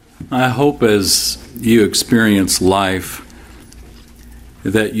I hope as you experience life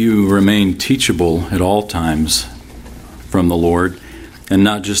that you remain teachable at all times from the Lord and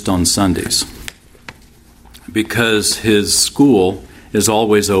not just on Sundays, because His school is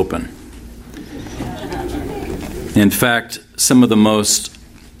always open. In fact, some of the most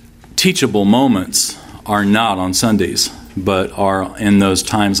teachable moments are not on Sundays, but are in those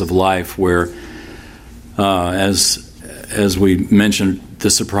times of life where, as we mentioned, the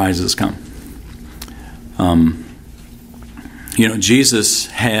surprises come. Jesus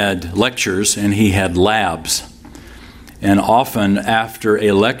had lectures and He had labs. And often after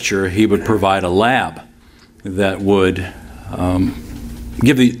a lecture, He would provide a lab that would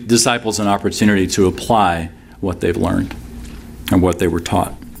give the disciples an opportunity to apply what they've learned and what they were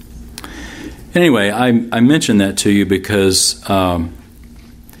taught. Anyway, I mentioned that to you because, some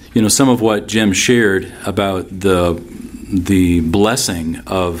of what Jim shared about the blessing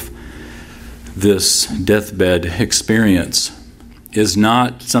of this deathbed experience is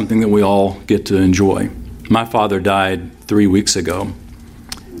not something that we all get to enjoy. My father died 3 weeks ago,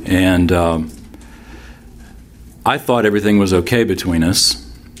 and I thought everything was okay between us,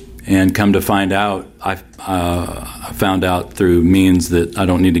 and come to find out, I found out through means that I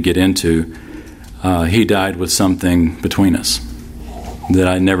don't need to get into, he died with something between us that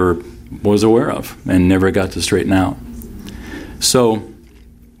I never was aware of and never got to straighten out. So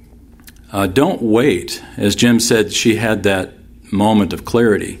don't wait. As Jim said, she had that moment of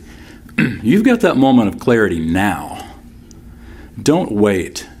clarity. You've got that moment of clarity now. Don't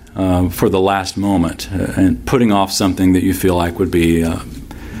wait for the last moment and putting off something that you feel like would be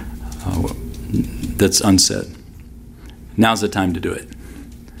that's unsaid. Now's the time to do it.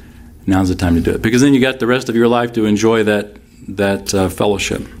 Now's the time to do it, because then you got the rest of your life to enjoy that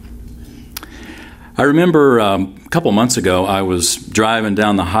fellowship. I remember a couple months ago, I was driving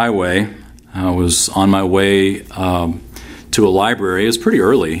down the highway. I was on my way to a library. It was pretty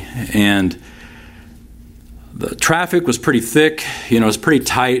early, and the traffic was pretty thick. It was pretty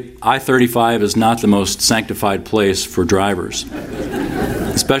tight. I-35 is not the most sanctified place for drivers,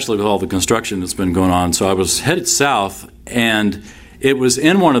 especially with all the construction that's been going on. So I was headed south, and it was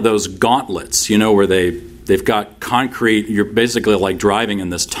in one of those gauntlets, where they've got concrete. You're basically like driving in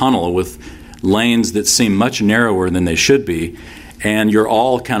this tunnel with lanes that seem much narrower than they should be, and you're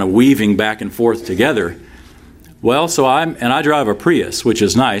all kind of weaving back and forth together. Well, so I drive a Prius, which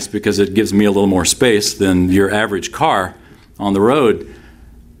is nice because it gives me a little more space than your average car on the road.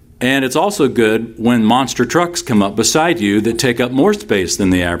 And it's also good when monster trucks come up beside you that take up more space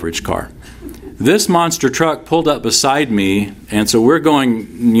than the average car. This monster truck pulled up beside me, and so we're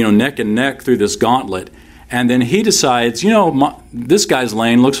going, neck and neck through this gauntlet. And then he decides, this guy's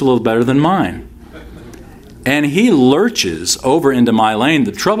lane looks a little better than mine. And he lurches over into my lane.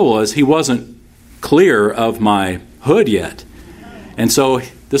 The trouble was he wasn't clear of my hood yet. And so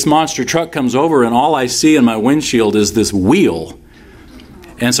this monster truck comes over, and all I see in my windshield is this wheel.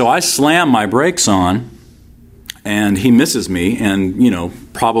 And so I slam my brakes on, and he misses me and,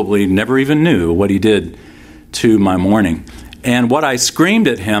 probably never even knew what he did to my morning. And what I screamed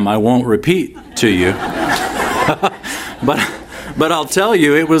at him, I won't repeat to you. But I'll tell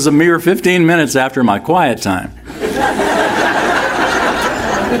you, it was a mere 15 minutes after my quiet time.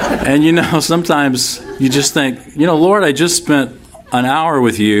 And sometimes you just think, Lord, I just spent an hour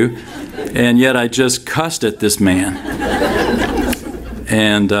with you, and yet I just cussed at this man.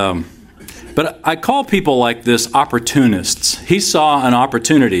 And but I call people like this opportunists. He saw an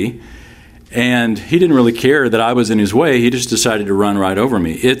opportunity, and he didn't really care that I was in his way. He just decided to run right over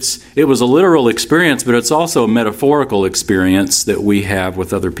me. It was a literal experience, but it's also a metaphorical experience that we have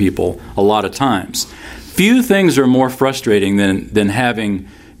with other people a lot of times. Few things are more frustrating than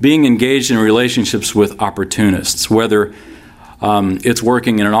being engaged in relationships with opportunists, whether it's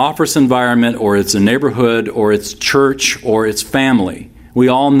working in an office environment, or it's a neighborhood, or it's church, or it's family. We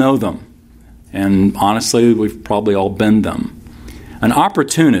all know them. And honestly, we've probably all been them. An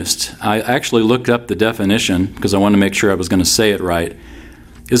opportunist, I actually looked up the definition because I wanted to make sure I was going to say it right,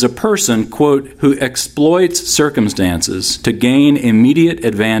 is a person, quote, who exploits circumstances to gain immediate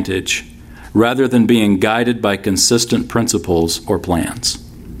advantage rather than being guided by consistent principles or plans.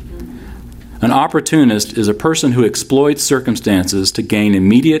 An opportunist is a person who exploits circumstances to gain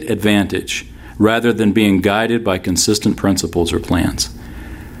immediate advantage rather than being guided by consistent principles or plans.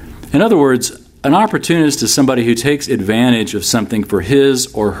 In other words, an opportunist is somebody who takes advantage of something for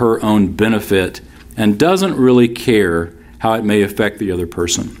his or her own benefit and doesn't really care how it may affect the other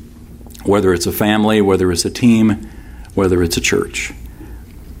person, whether it's a family, whether it's a team, whether it's a church.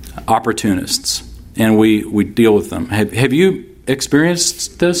 Opportunists, and we deal with them. Have you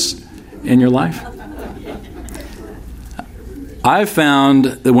experienced this in your life? I've found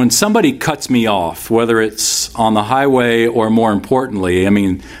that when somebody cuts me off, whether it's on the highway or more importantly,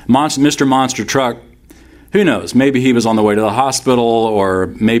 Mr. Monster Truck, who knows? Maybe he was on the way to the hospital, or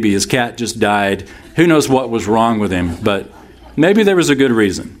maybe his cat just died. Who knows what was wrong with him? But maybe there was a good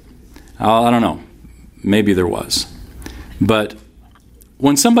reason. I don't know. Maybe there was. But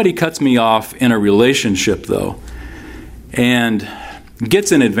when somebody cuts me off in a relationship, though, and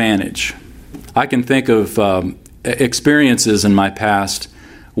gets an advantage, I can think of experiences in my past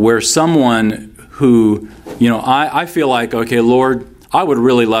where someone who, I feel like, okay, Lord, I would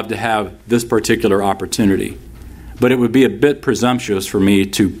really love to have this particular opportunity, but it would be a bit presumptuous for me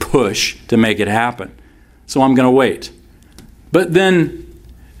to push to make it happen. So I'm going to wait. But then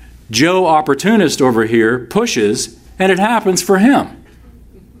Joe Opportunist over here pushes, and it happens for him.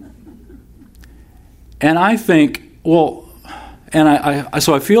 And I think, so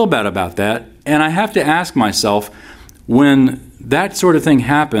I feel bad about that, and I have to ask myself, when that sort of thing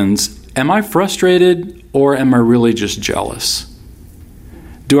happens, am I frustrated or am I really just jealous?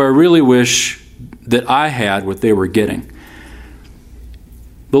 Do I really wish that I had what they were getting?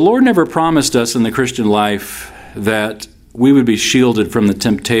 The Lord never promised us in the Christian life that we would be shielded from the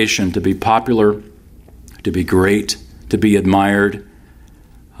temptation to be popular, to be great, to be admired.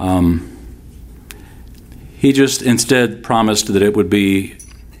 He just instead promised that it would be,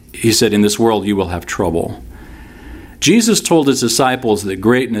 he said, in this world you will have trouble. Jesus told his disciples that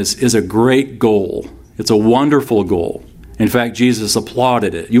greatness is a great goal. It's a wonderful goal. In fact, Jesus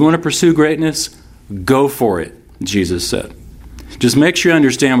applauded it. You want to pursue greatness? Go for it, Jesus said. Just make sure you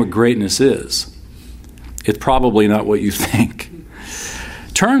understand what greatness is. It's probably not what you think.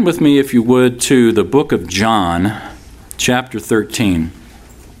 Turn with me, if you would, to the book of John, chapter 13.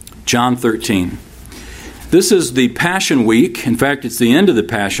 John 13. This is the Passion Week. In fact, it's the end of the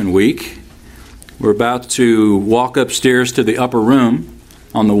Passion Week. We're about to walk upstairs to the upper room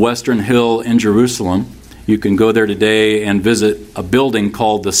on the Western Hill in Jerusalem. You can go there today and visit a building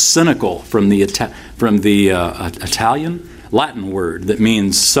called the Cenacle, from the Italian, Latin word that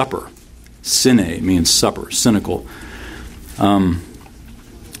means supper. Cine means supper, Cenacle.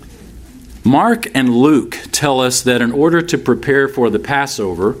 Mark and Luke tell us that in order to prepare for the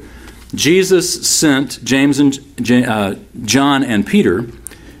Passover, Jesus sent James and John and Peter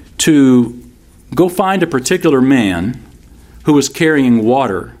to go find a particular man who was carrying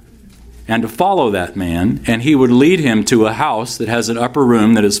water, and to follow that man, and he would lead him to a house that has an upper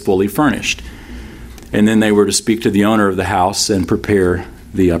room that is fully furnished. And then they were to speak to the owner of the house and prepare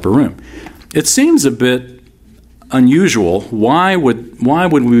the upper room. It seems a bit unusual. Why would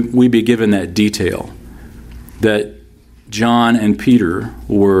we be given that detail, that John and Peter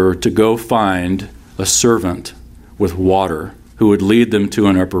were to go find a servant with water who would lead them to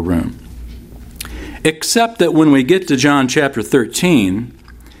an upper room? Except that when we get to John chapter 13,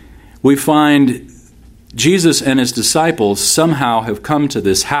 we find Jesus and his disciples somehow have come to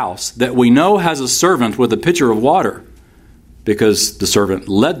this house that we know has a servant with a pitcher of water, because the servant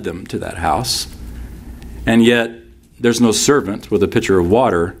led them to that house. And yet, there's no servant with a pitcher of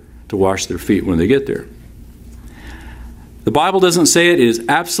water to wash their feet when they get there. The Bible doesn't say it. It is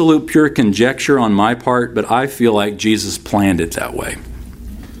absolute pure conjecture on my part, but I feel like Jesus planned it that way.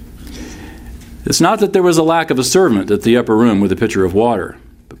 It's not that there was a lack of a servant at the upper room with a pitcher of water,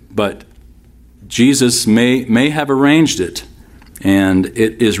 but Jesus may have arranged it, and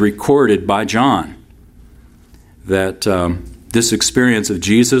it is recorded by John that this experience of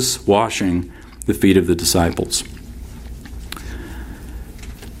Jesus washing the feet of the disciples.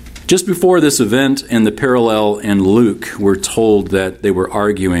 Just before this event, in the parallel in Luke, we're told that they were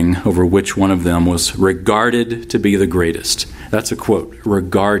arguing over which one of them was regarded to be the greatest. That's a quote,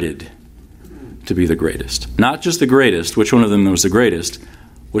 regarded to be the greatest. Not just the greatest, which one of them was the greatest,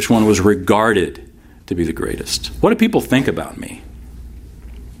 which one was regarded to be the greatest. What do people think about me?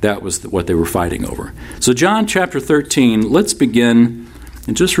 That was what they were fighting over. So John chapter 13, let's begin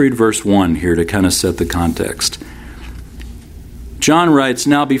and just read verse 1 here to kind of set the context. John writes,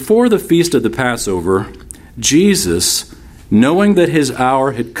 "Now before the feast of the Passover, Jesus, knowing that his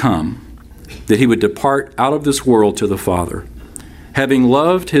hour had come, that he would depart out of this world to the Father, having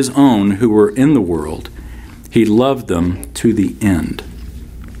loved his own who were in the world, he loved them to the end."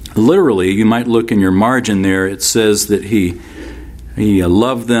 Literally, you might look in your margin there, it says that he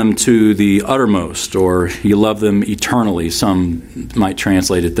loved them to the uttermost, or he loved them eternally. Some might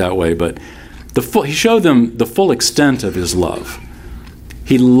translate it that way, but he showed them the full extent of his love.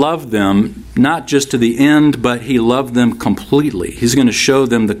 He loved them not just to the end, but he loved them completely. He's going to show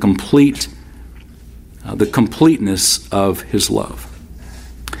them the complete the completeness of his love.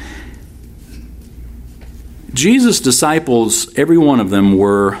 Jesus' disciples, every one of them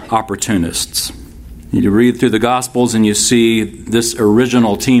were opportunists. You read through the Gospels and you see this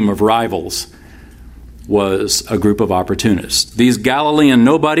original team of rivals was a group of opportunists. These Galilean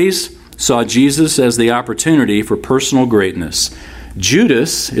nobodies saw Jesus as the opportunity for personal greatness.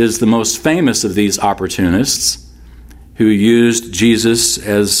 Judas is the most famous of these opportunists who used Jesus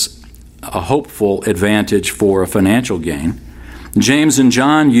as a hopeful advantage for a financial gain. James and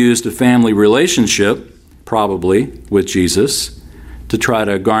John used a family relationship, probably with Jesus, to try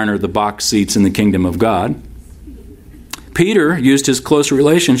to garner the box seats in the kingdom of God. Peter used his close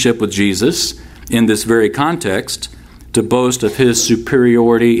relationship with Jesus in this very context to boast of his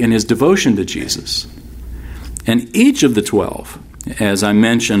superiority and his devotion to Jesus. And each of the 12, as I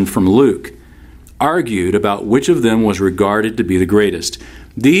mentioned from Luke, argued about which of them was regarded to be the greatest.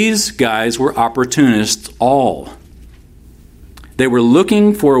 These guys were opportunists all. They were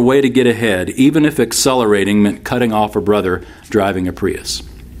looking for a way to get ahead, even if accelerating meant cutting off a brother driving a Prius.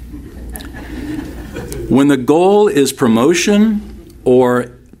 When the goal is promotion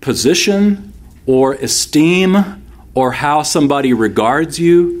or position or esteem or how somebody regards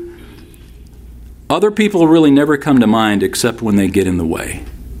you, other people really never come to mind except when they get in the way.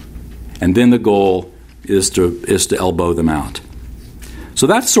 And then the goal is to elbow them out. So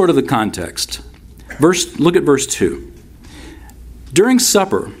that's sort of the context. Look at verse 2. During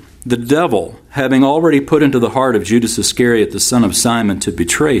supper, the devil, having already put into the heart of Judas Iscariot, the son of Simon, to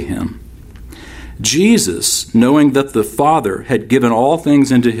betray him, Jesus, knowing that the Father had given all things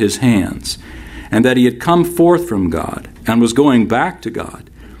into his hands, and that he had come forth from God and was going back to God,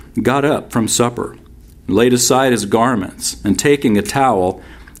 got up from supper, laid aside his garments, and taking a towel,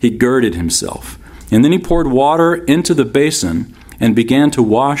 he girded himself. And then he poured water into the basin and began to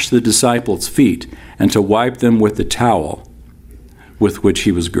wash the disciples' feet and to wipe them with the towel with which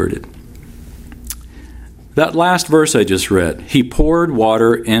he was girded. That last verse I just read, he poured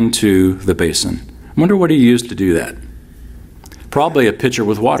water into the basin. I wonder what he used to do that. Probably a pitcher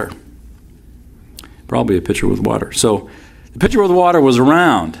with water. So the pitcher with water was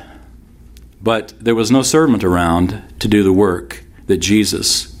around, but there was no servant around to do the work that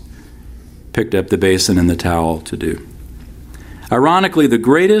Jesus picked up the basin and the towel to do. Ironically, the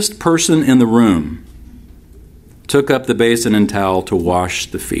greatest person in the room took up the basin and towel to wash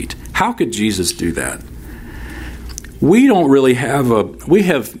the feet. How could Jesus do that? We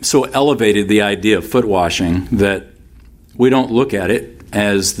have so elevated the idea of foot washing that we don't look at it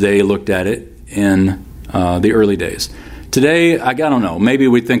as they looked at it in the early days. Today, I don't know, maybe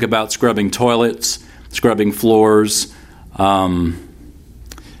we think about scrubbing toilets, scrubbing floors.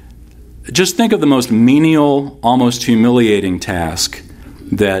 Just think of the most menial, almost humiliating task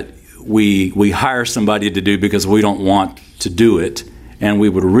that we hire somebody to do because we don't want to do it, and we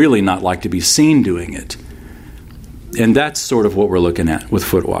would really not like to be seen doing it. And that's sort of what we're looking at with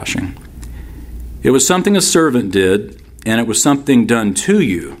foot washing. It was something a servant did, and it was something done to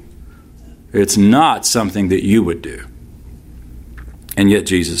you. It's not something that you would do. And yet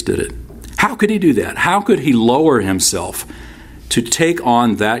Jesus did it. How could he do that? How could he lower himself to take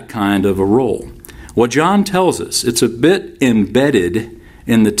on that kind of a role? Well, John tells us it's a bit embedded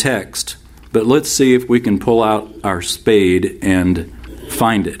in the text, but let's see if we can pull out our spade and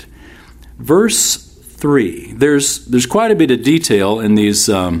find it. Verse 3. There's quite a bit of detail in these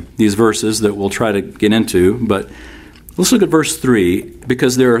verses that we'll try to get into, but let's look at verse 3,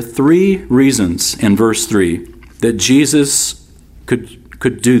 because there are 3 reasons in verse 3 that Jesus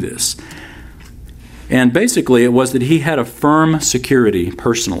could do this. And basically it was that he had a firm security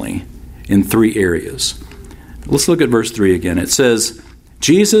personally in 3 areas. Let's look at verse 3 again. It says,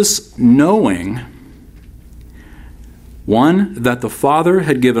 Jesus, knowing, 1, that the Father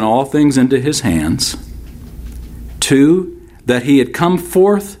had given all things into his hands, 2, that he had come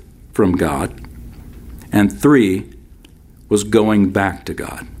forth from God, and 3, was going back to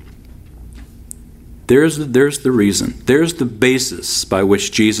God. There's the reason. There's the basis by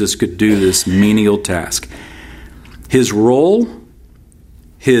which Jesus could do this menial task. His role,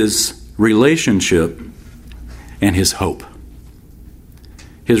 his relationship, and his hope.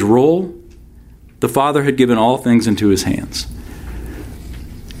 His role, the Father had given all things into his hands.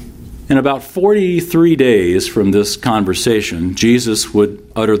 In about 43 days from this conversation, Jesus would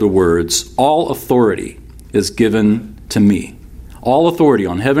utter the words, "All authority is given to me. All authority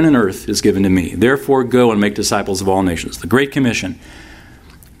on heaven and earth is given to me. Therefore go and make disciples of all nations." The Great Commission.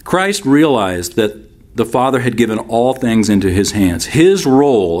 Christ realized that the Father had given all things into his hands. His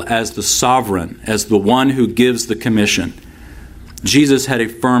role as the sovereign, as the one who gives the commission, Jesus had a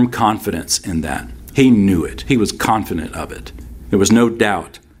firm confidence in that. He knew it. He was confident of it. There was no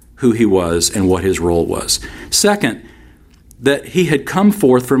doubt who he was and what his role was. Second, that he had come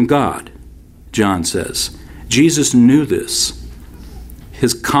forth from God, John says. Jesus knew this.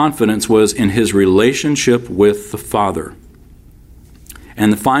 His confidence was in his relationship with the Father.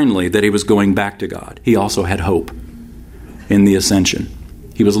 And finally, that he was going back to God. He also had hope in the ascension.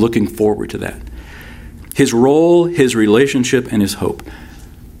 He was looking forward to that. His role, his relationship, and his hope.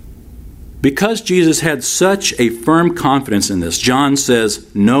 Because Jesus had such a firm confidence in this, John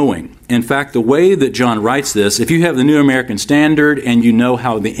says, knowing. In fact, the way that John writes this, if you have the New American Standard and you know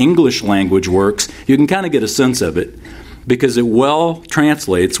how the English language works, you can kind of get a sense of it because it well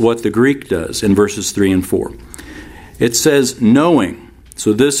translates what the Greek does in verses 3 and 4. It says, knowing.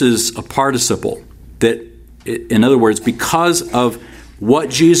 So this is a participle that, in other words, because of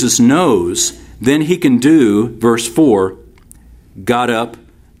what Jesus knows, then he can do, verse 4, got up,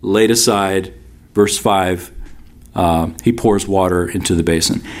 laid aside, verse 5, he pours water into the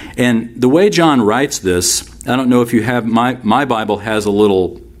basin. And the way John writes this, I don't know if you have, my Bible has a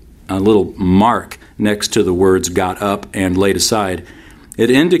little mark next to the words got up and laid aside.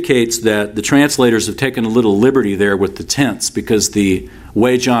 It indicates that the translators have taken a little liberty there with the tense because the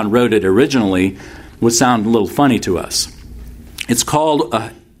way John wrote it originally would sound a little funny to us. It's called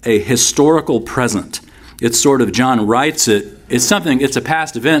a historical present. It's sort of, John writes it, it's a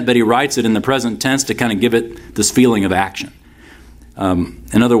past event, but he writes it in the present tense to kind of give it this feeling of action.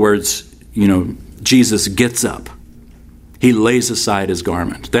 In other words, Jesus gets up. He lays aside his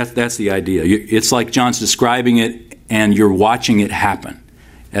garment. That's the idea. It's like John's describing it and you're watching it happen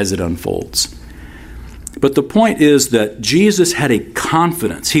as it unfolds. But the point is that Jesus had a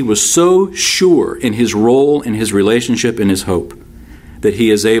confidence. He was so sure in his role, in his relationship, in his hope, that he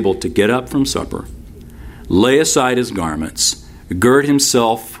is able to get up from supper, lay aside his garments, gird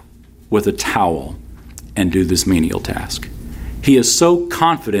himself with a towel, and do this menial task. He is so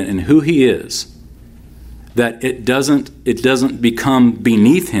confident in who he is that it doesn't become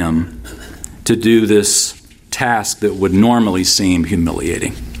beneath him to do this task that would normally seem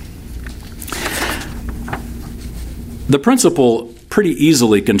humiliating. The principle pretty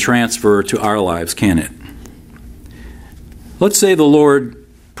easily can transfer to our lives, can it? Let's say the Lord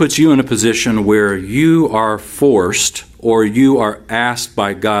puts you in a position where you are forced or you are asked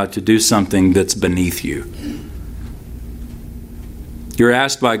by God to do something that's beneath you. You're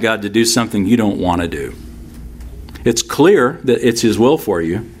asked by God to do something you don't want to do. It's clear that it's his will for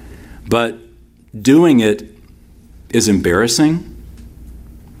you, but doing it is embarrassing.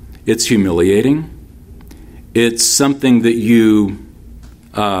 It's humiliating. It's something that you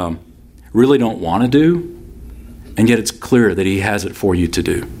really don't want to do, and yet it's clear that he has it for you to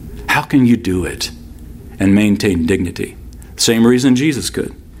do. How can you do it and maintain dignity? Same reason Jesus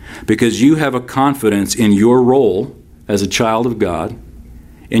could. Because you have a confidence in your role as a child of God,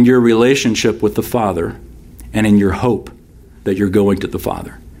 in your relationship with the Father, and in your hope that you're going to the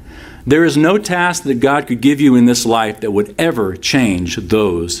Father. There is no task that God could give you in this life that would ever change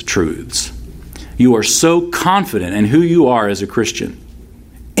those truths. You are so confident in who you are as a Christian.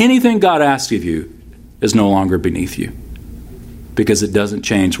 Anything God asks of you is no longer beneath you because it doesn't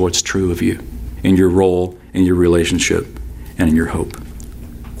change what's true of you in your role, in your relationship, and in your hope.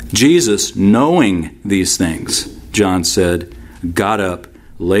 Jesus, knowing these things, John said, got up,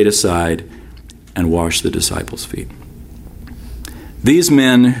 laid aside, and washed the disciples' feet. These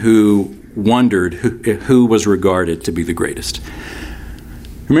men who wondered who was regarded to be the greatest.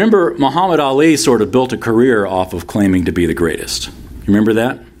 Remember, Muhammad Ali sort of built a career off of claiming to be the greatest. You remember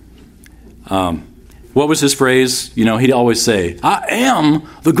that? What was his phrase? He'd always say, "I am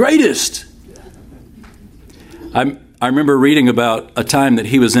the greatest." I remember reading about a time that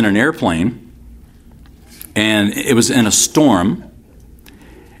he was in an airplane, and it was in a storm,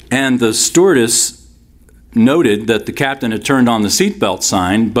 and the stewardess noted that the captain had turned on the seatbelt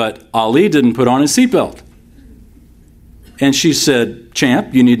sign, but Ali didn't put on his seatbelt. And she said,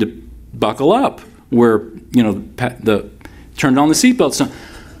 "Champ, you need to buckle up." Turned on the seatbelt sign.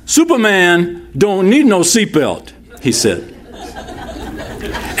 "Superman don't need no seatbelt," he said.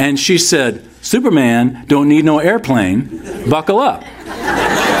 And she said, "Superman don't need no airplane. Buckle up."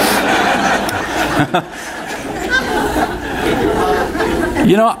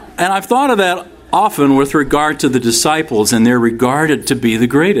 And I've thought of that often with regard to the disciples, and they're regarded to be the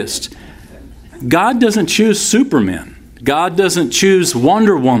greatest. God doesn't choose Superman. God doesn't choose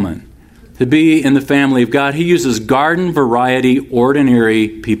Wonder Woman to be in the family of God. He uses garden variety, ordinary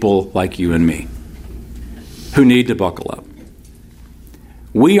people like you and me who need to buckle up.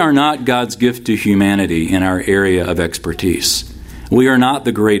 We are not God's gift to humanity in our area of expertise. We are not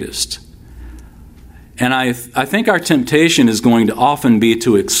the greatest. And I think our temptation is going to often be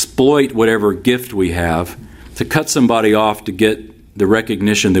to exploit whatever gift we have, to cut somebody off to get the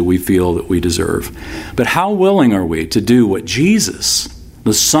recognition that we feel that we deserve. But how willing are we to do what Jesus,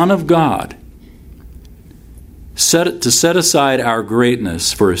 the Son of God, set aside our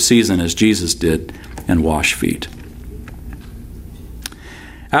greatness for a season as Jesus did and wash feet?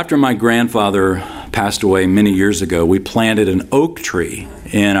 After my grandfather passed away many years ago, we planted an oak tree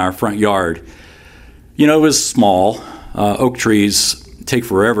in our front yard. You know, it was small. Oak trees take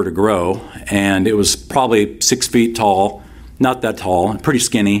forever to grow, and it was probably 6 feet tall, not that tall, pretty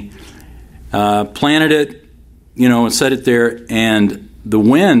skinny. Planted it, and set it there, and the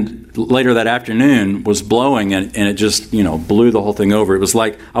wind later that afternoon was blowing, and it just, blew the whole thing over. It was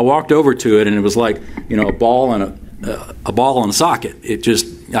like, I walked over to it, and it was like, a ball and a ball in a socket. It just,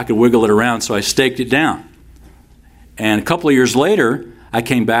 I could wiggle it around, so I staked it down. And a couple of years later, I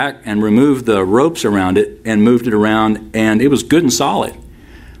came back and removed the ropes around it and moved it around, and it was good and solid.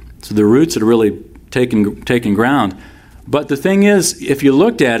 So the roots had really taken ground. But the thing is, if you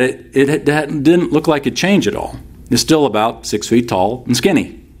looked at it, it didn't look like it changed at all. It's still about 6 feet tall and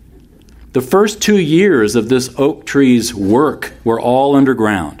skinny. The first 2 years of this oak tree's work were all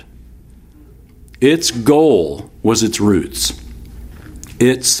underground. Its goal was its roots.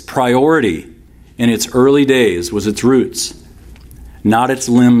 Its priority in its early days was its roots, not its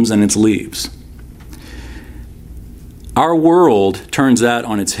limbs and its leaves. Our world turns that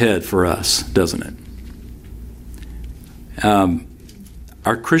on its head for us, doesn't it?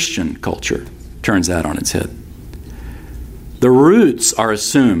 Our Christian culture turns that on its head. The roots are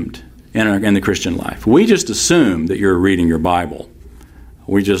assumed in the Christian life. We just assume that you're reading your Bible.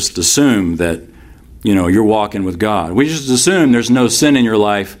 We just assume that, you're walking with God. We just assume there's no sin in your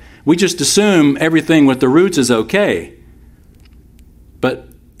life. We just assume everything with the roots is okay. But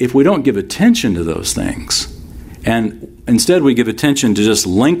if we don't give attention to those things, and instead we give attention to just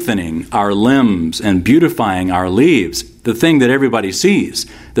lengthening our limbs and beautifying our leaves, the thing that everybody sees,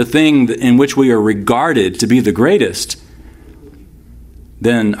 the thing in which we are regarded to be the greatest,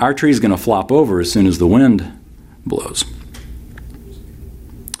 then our tree is going to flop over as soon as the wind blows.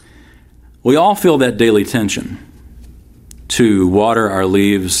 We all feel that daily tension to water our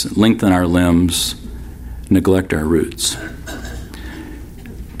leaves, lengthen our limbs, neglect our roots.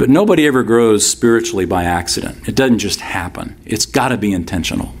 But nobody ever grows spiritually by accident. It doesn't just happen. It's got to be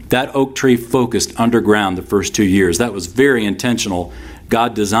intentional. That oak tree focused underground the first 2 years. That was very intentional.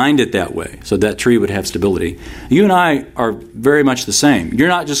 God designed it that way so that tree would have stability. You and I are very much the same. You're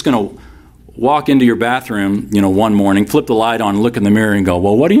not just going to walk into your bathroom, one morning, flip the light on, look in the mirror and go,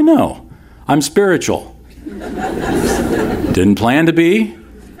 well, what do you know? I'm spiritual. Didn't plan to be.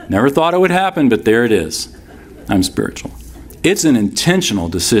 Never thought it would happen, but there it is. I'm spiritual. It's an intentional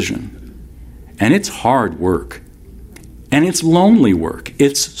decision, and it's hard work, and it's lonely work.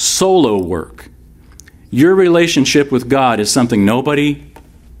 It's solo work. Your relationship with God is something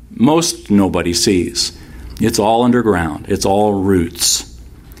most nobody sees. It's all underground. It's all roots,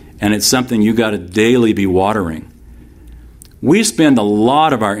 and it's something you got to daily be watering. We spend a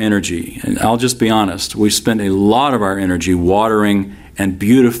lot of our energy, and I'll just be honest, we spend a lot of our energy watering and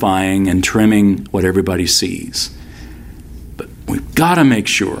beautifying and trimming what everybody sees. We've got to make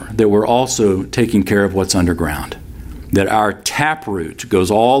sure that we're also taking care of what's underground, that our taproot goes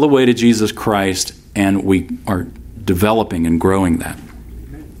all the way to Jesus Christ, and we are developing and growing that.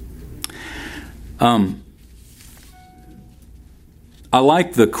 I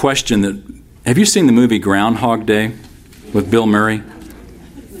like the question that, have you seen the movie Groundhog Day with Bill Murray?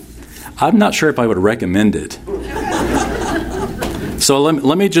 I'm not sure if I would recommend it. So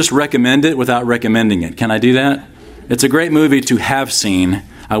let me just recommend it without recommending it. Can I do that? It's a great movie to have seen.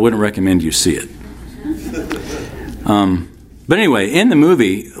 I wouldn't recommend you see it. But anyway, in the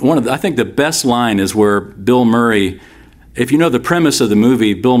movie, I think the best line is where Bill Murray, if you know the premise of the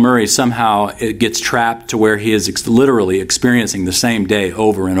movie, Bill Murray somehow gets trapped to where he is literally experiencing the same day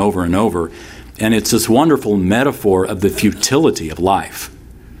over and over and over. And it's this wonderful metaphor of the futility of life.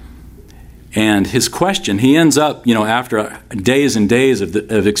 And his question, he ends up, after days and days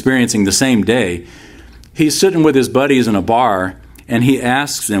of experiencing the same day, he's sitting with his buddies in a bar, and he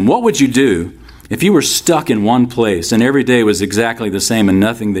asks them, what would you do if you were stuck in one place and every day was exactly the same and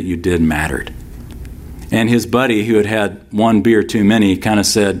nothing that you did mattered? And his buddy, who had had one beer too many, kind of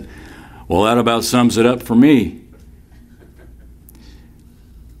said, well, that about sums it up for me.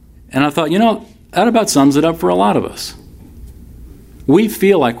 And I thought, that about sums it up for a lot of us. We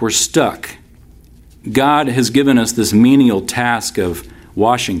feel like we're stuck. God has given us this menial task of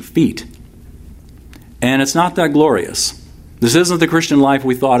washing feet. And it's not that glorious. This isn't the Christian life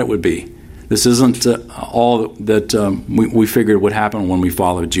we thought it would be. This isn't all that we figured would happen when we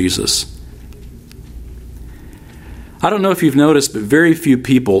followed Jesus. I don't know if you've noticed, but very few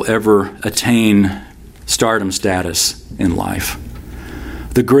people ever attain stardom status in life.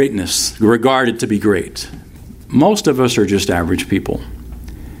 The greatness, regarded to be great. Most of us are just average people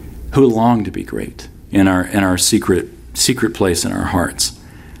who long to be great in our secret place in our hearts.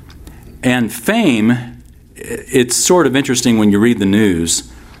 And fame, it's sort of interesting when you read the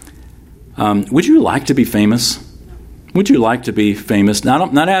news. Would you like to be famous? Would you like to be famous? Now,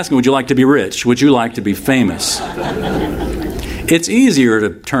 I'm not asking, would you like to be rich? Would you like to be famous? It's easier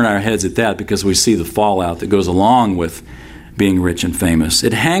to turn our heads at that because we see the fallout that goes along with being rich and famous.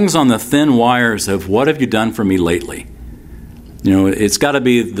 It hangs on the thin wires of what have you done for me lately? You know, it's got to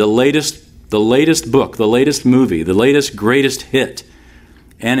be the latest book, the latest movie, the latest greatest hit.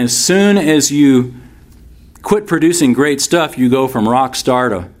 And as soon as you quit producing great stuff, you go from rock star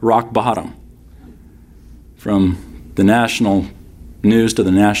to rock bottom. From the national news to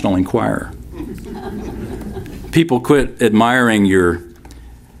the National Enquirer. People quit admiring your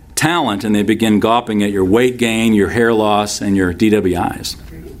talent and they begin gawping at your weight gain, your hair loss, and your DWIs.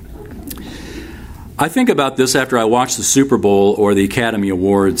 I think about this after I watch the Super Bowl or the Academy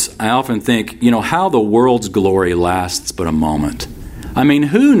Awards. I often think, how the world's glory lasts but a moment. I mean,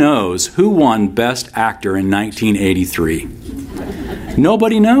 who knows who won Best Actor in 1983?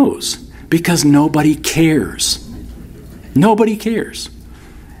 Nobody knows because nobody cares. Nobody cares.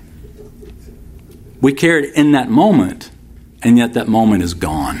 We cared in that moment, and yet that moment is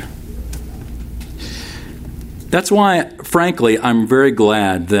gone. That's why, frankly, I'm very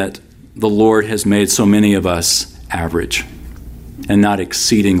glad that the Lord has made so many of us average and not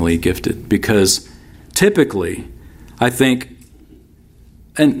exceedingly gifted, because typically, I think,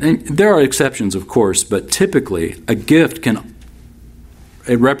 and there are exceptions, of course, but typically a gift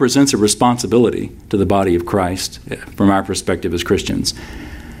it represents a responsibility to the body of Christ from our perspective as Christians.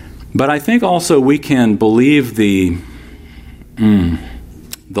 But I think also we can believe the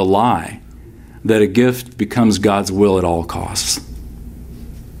lie that a gift becomes God's will at all costs.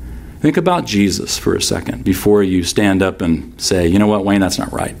 Think about Jesus for a second before you stand up and say, you know what, Wayne, that's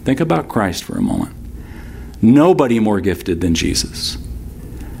not right. Think about Christ for a moment. Nobody more gifted than Jesus.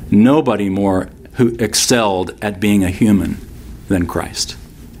 Nobody more who excelled at being a human than Christ.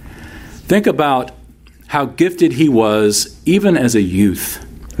 Think about how gifted he was even as a youth.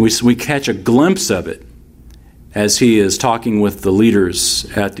 We catch a glimpse of it as he is talking with the leaders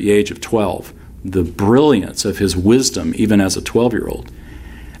at the age of 12. The brilliance of his wisdom even as a 12-year-old.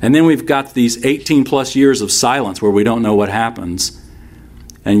 And then we've got these 18 plus years of silence where we don't know what happens.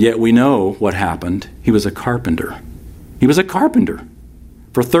 And yet we know what happened. He was a carpenter. He was a carpenter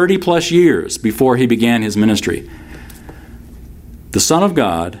for 30 plus years before he began his ministry. The Son of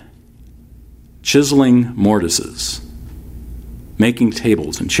God, chiseling mortises, making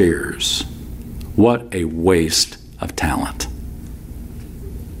tables and chairs. What a waste of talent.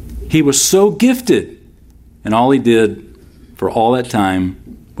 He was so gifted, and all he did for all that time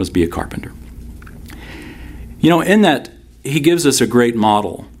was be a carpenter. In that, he gives us a great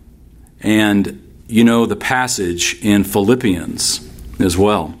model. And the passage in Philippians as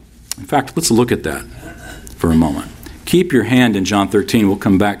well. In fact, let's look at that for a moment. Keep your hand in John 13. We'll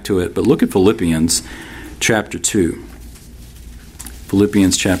come back to it. But look at Philippians chapter 2.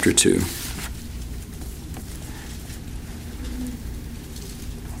 Philippians chapter 2.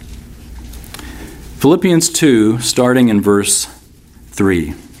 Philippians 2, starting in verse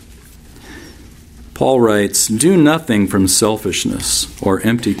 3. Paul writes, "Do nothing from selfishness or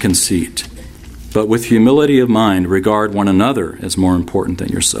empty conceit, but with humility of mind regard one another as more important than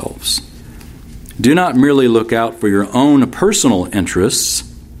yourselves. Do not merely look out for your own personal interests,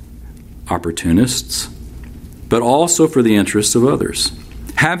 opportunists, but also for the interests of others.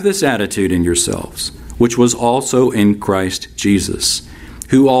 Have this attitude in yourselves, which was also in Christ Jesus,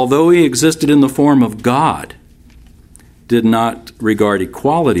 who, although he existed in the form of God, did not regard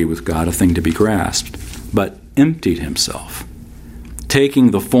equality with God a thing to be grasped, but emptied himself, taking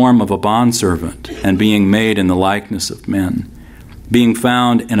the form of a bondservant and being made in the likeness of men. Being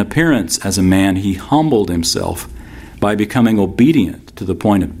found in appearance as a man, he humbled himself by becoming obedient to the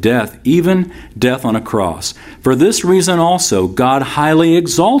point of death, even death on a cross. For this reason also God highly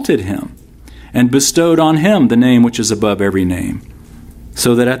exalted him and bestowed on him the name which is above every name,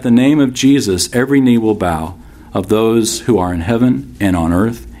 so that at the name of Jesus every knee will bow, of those who are in heaven and on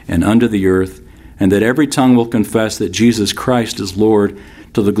earth and under the earth, and that every tongue will confess that Jesus Christ is Lord,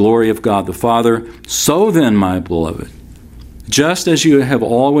 to the glory of God the Father. So then, my beloved, just as you have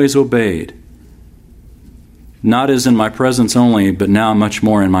always obeyed, not as in my presence only, but now much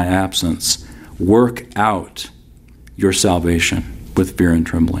more in my absence. Work out your salvation with fear and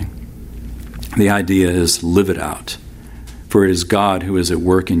trembling. The idea is live it out, for it is God who is at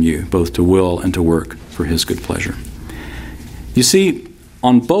work in you, both to will and to work for his good pleasure. You see,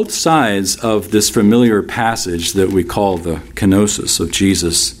 on both sides of this familiar passage that we call the kenosis of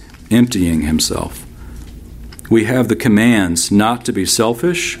Jesus emptying himself, we have the commands not to be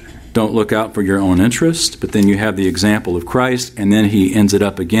selfish, don't look out for your own interest, but then you have the example of Christ, and then he ends it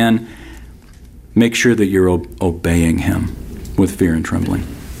up again. Make sure that you're obeying him with fear and trembling.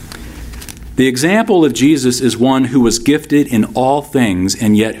 The example of Jesus is one who was gifted in all things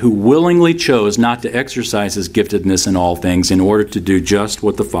and yet who willingly chose not to exercise his giftedness in all things in order to do just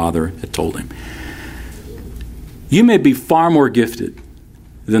what the Father had told him. You may be far more gifted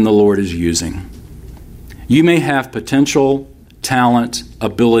than the Lord is using. You may have potential, talent,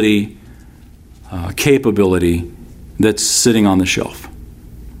 ability, capability that's sitting on the shelf.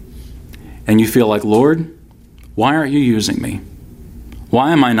 And you feel like, Lord, why aren't you using me?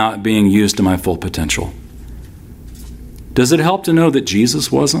 Why am I not being used to my full potential? Does it help to know that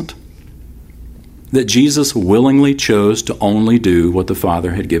Jesus wasn't? That Jesus willingly chose to only do what the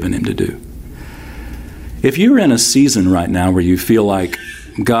Father had given him to do. If you're in a season right now where you feel like,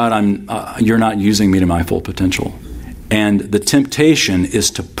 God, you're not using me to my full potential, and the temptation is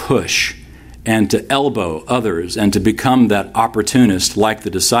to push and to elbow others and to become that opportunist like the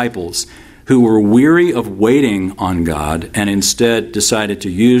disciples who were weary of waiting on God and instead decided to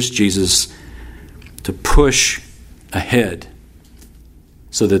use Jesus to push ahead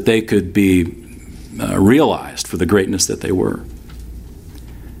so that they could be realized for the greatness that they were.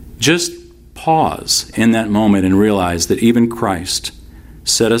 Just pause in that moment and realize that even Christ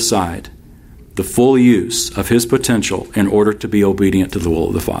set aside the full use of his potential in order to be obedient to the will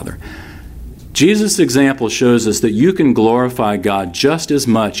of the Father. Jesus' example shows us that you can glorify God just as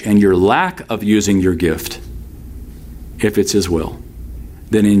much in your lack of using your gift, if it's his will,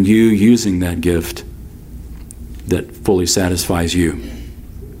 than in you using that gift that fully satisfies you.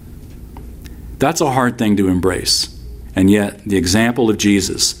 That's a hard thing to embrace. And yet, the example of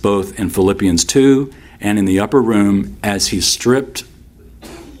Jesus, both in Philippians 2 and in the upper room, as he stripped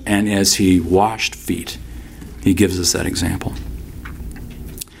and as he washed feet, he gives us that example.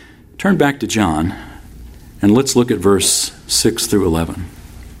 Turn back to John, and let's look at verse 6 through 11.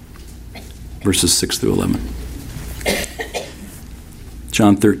 Verses 6 through 11.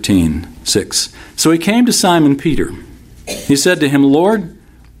 John 13:6. So he came to Simon Peter. He said to him, Lord,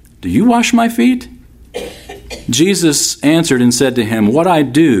 do you wash my feet? Jesus answered and said to him, what I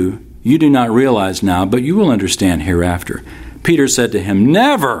do you do not realize now, but you will understand hereafter. Peter said to him,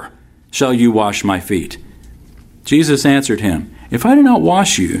 never shall you wash my feet. Jesus answered him, if I do not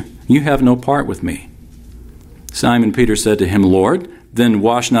wash you, you have no part with me. Simon Peter said to him, Lord, then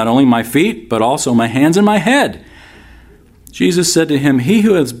wash not only my feet, but also my hands and my head. Jesus said to him, he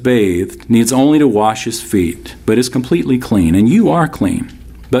who has bathed needs only to wash his feet, but is completely clean, and you are clean,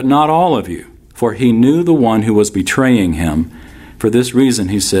 but not all of you. For he knew the one who was betraying him. For this reason,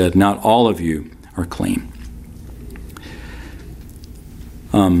 he said, not all of you are clean.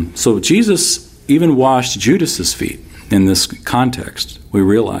 So Jesus even washed Judas's feet in this context, we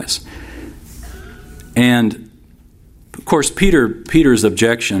realize. And, of course, Peter's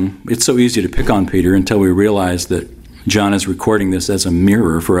objection, it's so easy to pick on Peter until we realize that John is recording this as a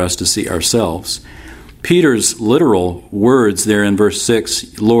mirror for us to see ourselves. Peter's literal words there in verse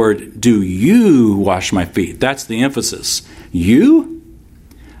 6, Lord, do you wash my feet? That's the emphasis. You?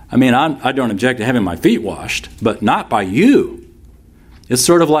 I mean, I don't object to having my feet washed, but not by you. It's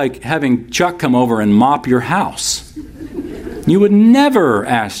sort of like having Chuck come over and mop your house. You would never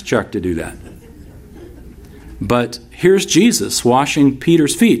ask Chuck to do that. But here's Jesus washing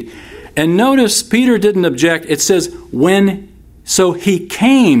Peter's feet. And notice Peter didn't object. It says, so he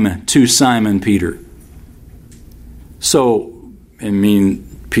came to Simon Peter. So, I mean,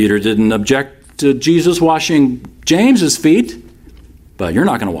 Peter didn't object to Jesus washing James's feet, but you're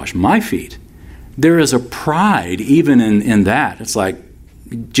not going to wash my feet. There is a pride even in that. It's like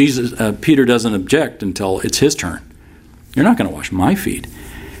Peter doesn't object until it's his turn. You're not going to wash my feet.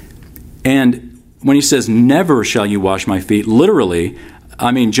 And when he says, never shall you wash my feet, literally,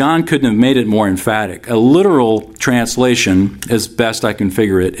 I mean, John couldn't have made it more emphatic. A literal translation, as best I can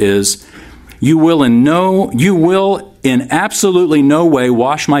figure it, is, you will in absolutely no way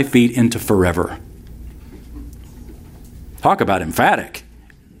wash my feet into forever. Talk about emphatic.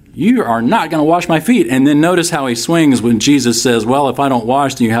 You are not going to wash my feet. And then notice how he swings when Jesus says, well, if I don't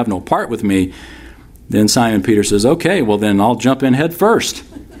wash, then you have no part with me. Then Simon Peter says, okay, well then I'll jump in head first.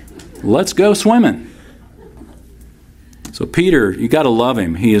 Let's go swimming. So Peter, you got to love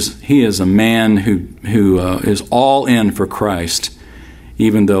him. He is a man who is all in for Christ,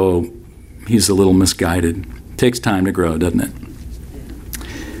 even though he's a little misguided. It takes time to grow, doesn't it?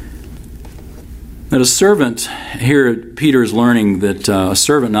 Now, a servant, here Peter is learning that a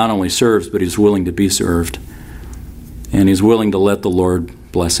servant not only serves, but he's willing to be served. And he's willing to let the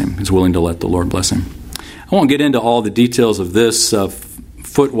Lord bless him. He's willing to let the Lord bless him. I won't get into all the details of this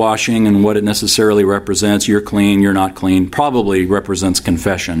foot washing and what it necessarily represents. You're clean, you're not clean. Probably represents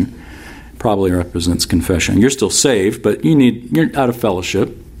confession. You're still saved, but you're out of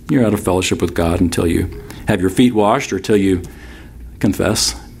fellowship. You're out of fellowship with God until you have your feet washed or till you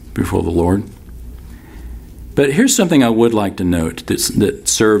confess before the Lord. But here's something I would like to note that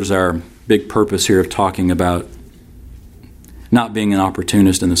serves our big purpose here of talking about not being an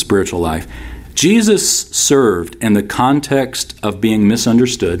opportunist in the spiritual life. Jesus served in the context of being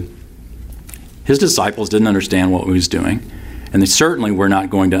misunderstood. His disciples didn't understand what he was doing, and they certainly were not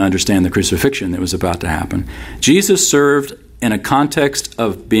going to understand the crucifixion that was about to happen. Jesus served in a context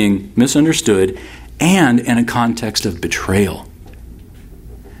of being misunderstood and in a context of betrayal.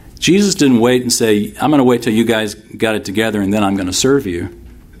 Jesus didn't wait and say, I'm going to wait till you guys got it together and then I'm going to serve you.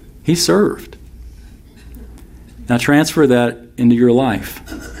 He served. Now transfer that into your life.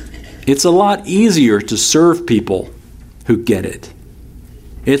 It's a lot easier to serve people who get it.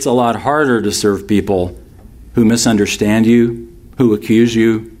 It's a lot harder to serve people who misunderstand you, who accuse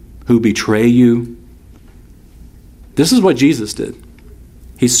you, who betray you. This is what Jesus did.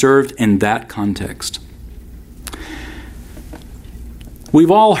 He served in that context.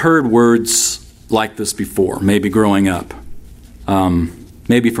 We've all heard words like this before, maybe growing up.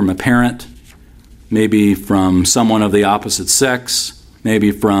 Maybe from a parent, maybe from someone of the opposite sex,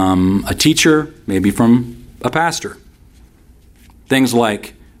 maybe from a teacher, maybe from a pastor. Things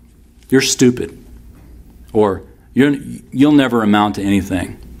like, you're stupid, or you'll never amount to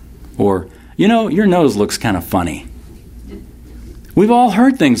anything, or, your nose looks kind of funny. We've all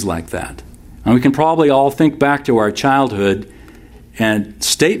heard things like that. And we can probably all think back to our childhood and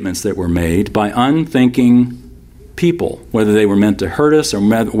statements that were made by unthinking people, whether they were meant to hurt us or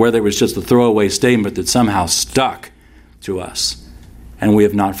whether it was just a throwaway statement that somehow stuck to us, and we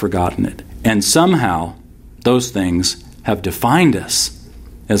have not forgotten it. And somehow those things have defined us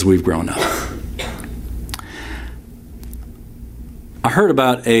as we've grown up. I heard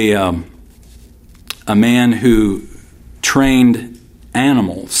about a man who trained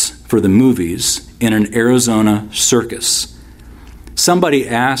animals for the movies in an Arizona circus. Somebody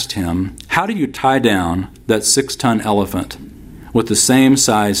asked him, how do you tie down that 6-ton elephant with the same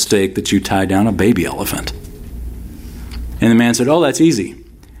size stake that you tie down a baby elephant? And the man said, that's easy.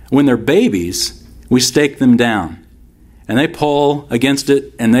 When they're babies, we stake them down. And they pull against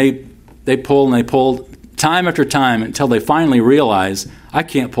it, and they pull time after time until they finally realize, I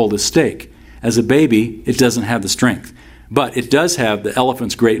can't pull this stake. As a baby, it doesn't have the strength. But it does have the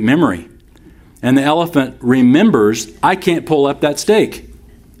elephant's great memory. And the elephant remembers, I can't pull up that stake.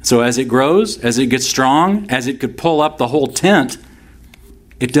 So as it grows, as it gets strong, as it could pull up the whole tent,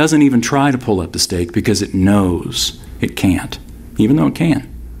 it doesn't even try to pull up the stake because it knows it can't, even though it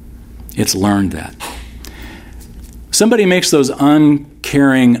can. It's learned that. Somebody makes those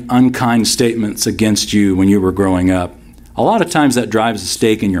uncaring, unkind statements against you when you were growing up. A lot of times that drives a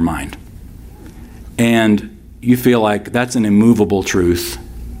stake in your mind. And you feel like that's an immovable truth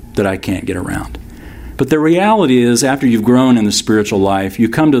that I can't get around. But the reality is, after you've grown in the spiritual life, you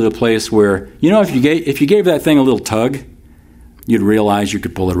come to the place where, if you gave that thing a little tug, you'd realize you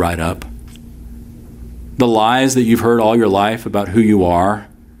could pull it right up. The lies that you've heard all your life about who you are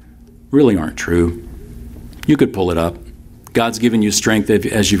really aren't true. You could pull it up. God's given you strength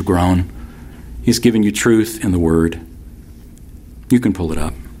as you've grown. He's given you truth in the Word. You can pull it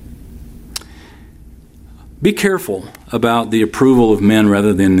up. Be careful about the approval of men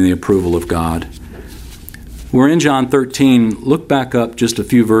rather than the approval of God. We're in John 13. Look back up just a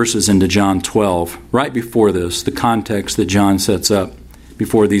few verses into John 12. Right before this, the context that John sets up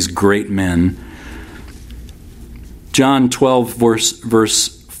before these great men. John 12,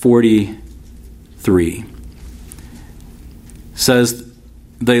 verse 43 says,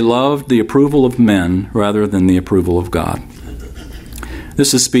 they loved the approval of men rather than the approval of God.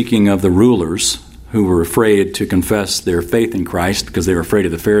 This is speaking of the rulers who were afraid to confess their faith in Christ because they were afraid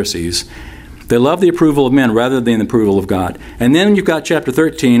of the Pharisees. They love the approval of men rather than the approval of God. And then you've got chapter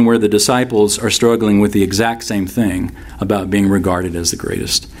 13 where the disciples are struggling with the exact same thing about being regarded as the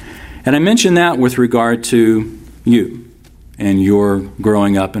greatest. And I mention that with regard to you and your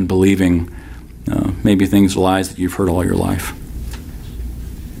growing up and believing maybe lies that you've heard all your life.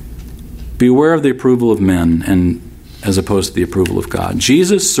 Beware of the approval of men and as opposed to the approval of God.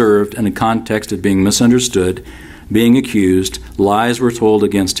 Jesus served in the context of being misunderstood, being accused, lies were told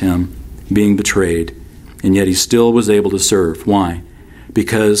against him, being betrayed, and yet he still was able to serve. Why?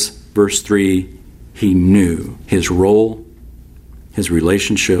 Because, verse 3, he knew his role, his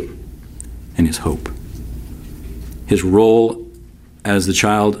relationship, and his hope. His role as the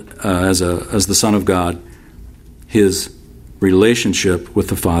child, as the Son of God, his relationship with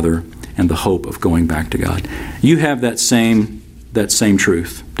the Father, and the hope of going back to God. You have that same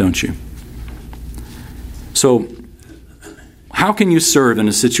truth, don't you? So, how can you serve in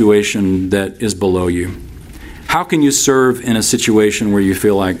a situation that is below you? How can you serve in a situation where you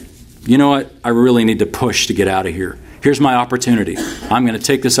feel like, you know what, I really need to push to get out of here. Here's my opportunity. I'm going to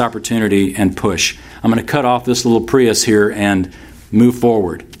take this opportunity and push. I'm going to cut off this little Prius here and move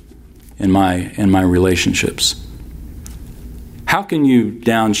forward in my relationships. How can you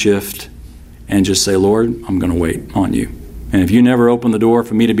downshift and just say, Lord, I'm going to wait on you. And if you never open the door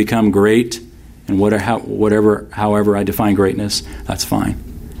for me to become great, and however I define greatness, that's fine.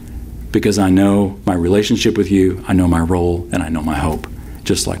 Because I know my relationship with you, I know my role, and I know my hope,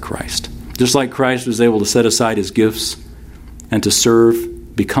 just like Christ. Just like Christ was able to set aside his gifts and to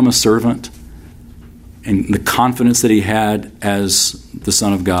serve, become a servant, and the confidence that he had as the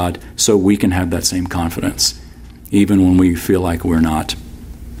Son of God, so we can have that same confidence, even when we feel like we're not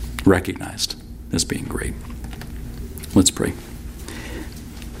recognized as being great. Let's pray.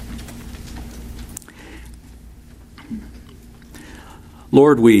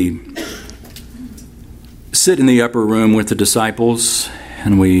 Lord, we sit in the upper room with the disciples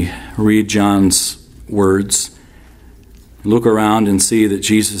and we read John's words, look around and see that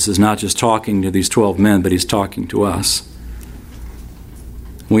Jesus is not just talking to these 12 men, but he's talking to us.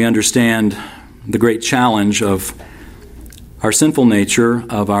 We understand the great challenge of our sinful nature,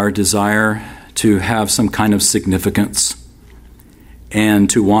 of our desire to have some kind of significance and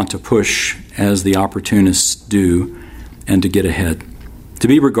to want to push as the opportunists do and to get ahead, to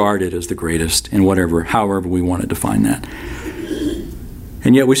be regarded as the greatest in however we want to define that.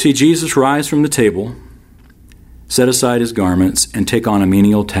 And yet we see Jesus rise from the table, set aside his garments, and take on a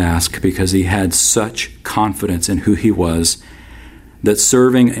menial task because he had such confidence in who he was that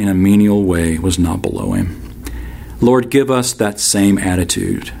serving in a menial way was not below him. Lord, give us that same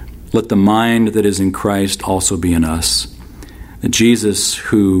attitude. Let the mind that is in Christ also be in us. That Jesus,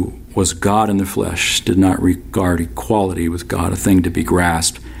 who was God in the flesh, did not regard equality with God a thing to be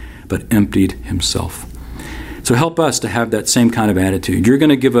grasped, but emptied himself. So help us to have that same kind of attitude. You're going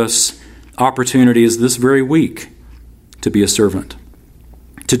to give us opportunities this very week to be a servant,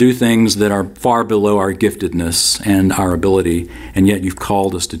 to do things that are far below our giftedness and our ability, and yet you've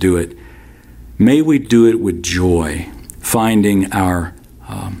called us to do it. May we do it with joy, finding our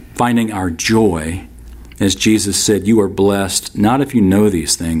joy. As Jesus said, you are blessed, not if you know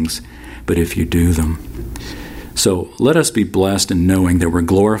these things, but if you do them. So let us be blessed in knowing that we're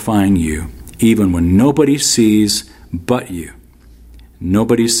glorifying you, even when nobody sees but you.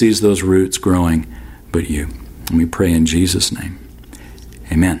 Nobody sees those roots growing but you. And we pray in Jesus' name.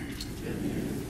 Amen.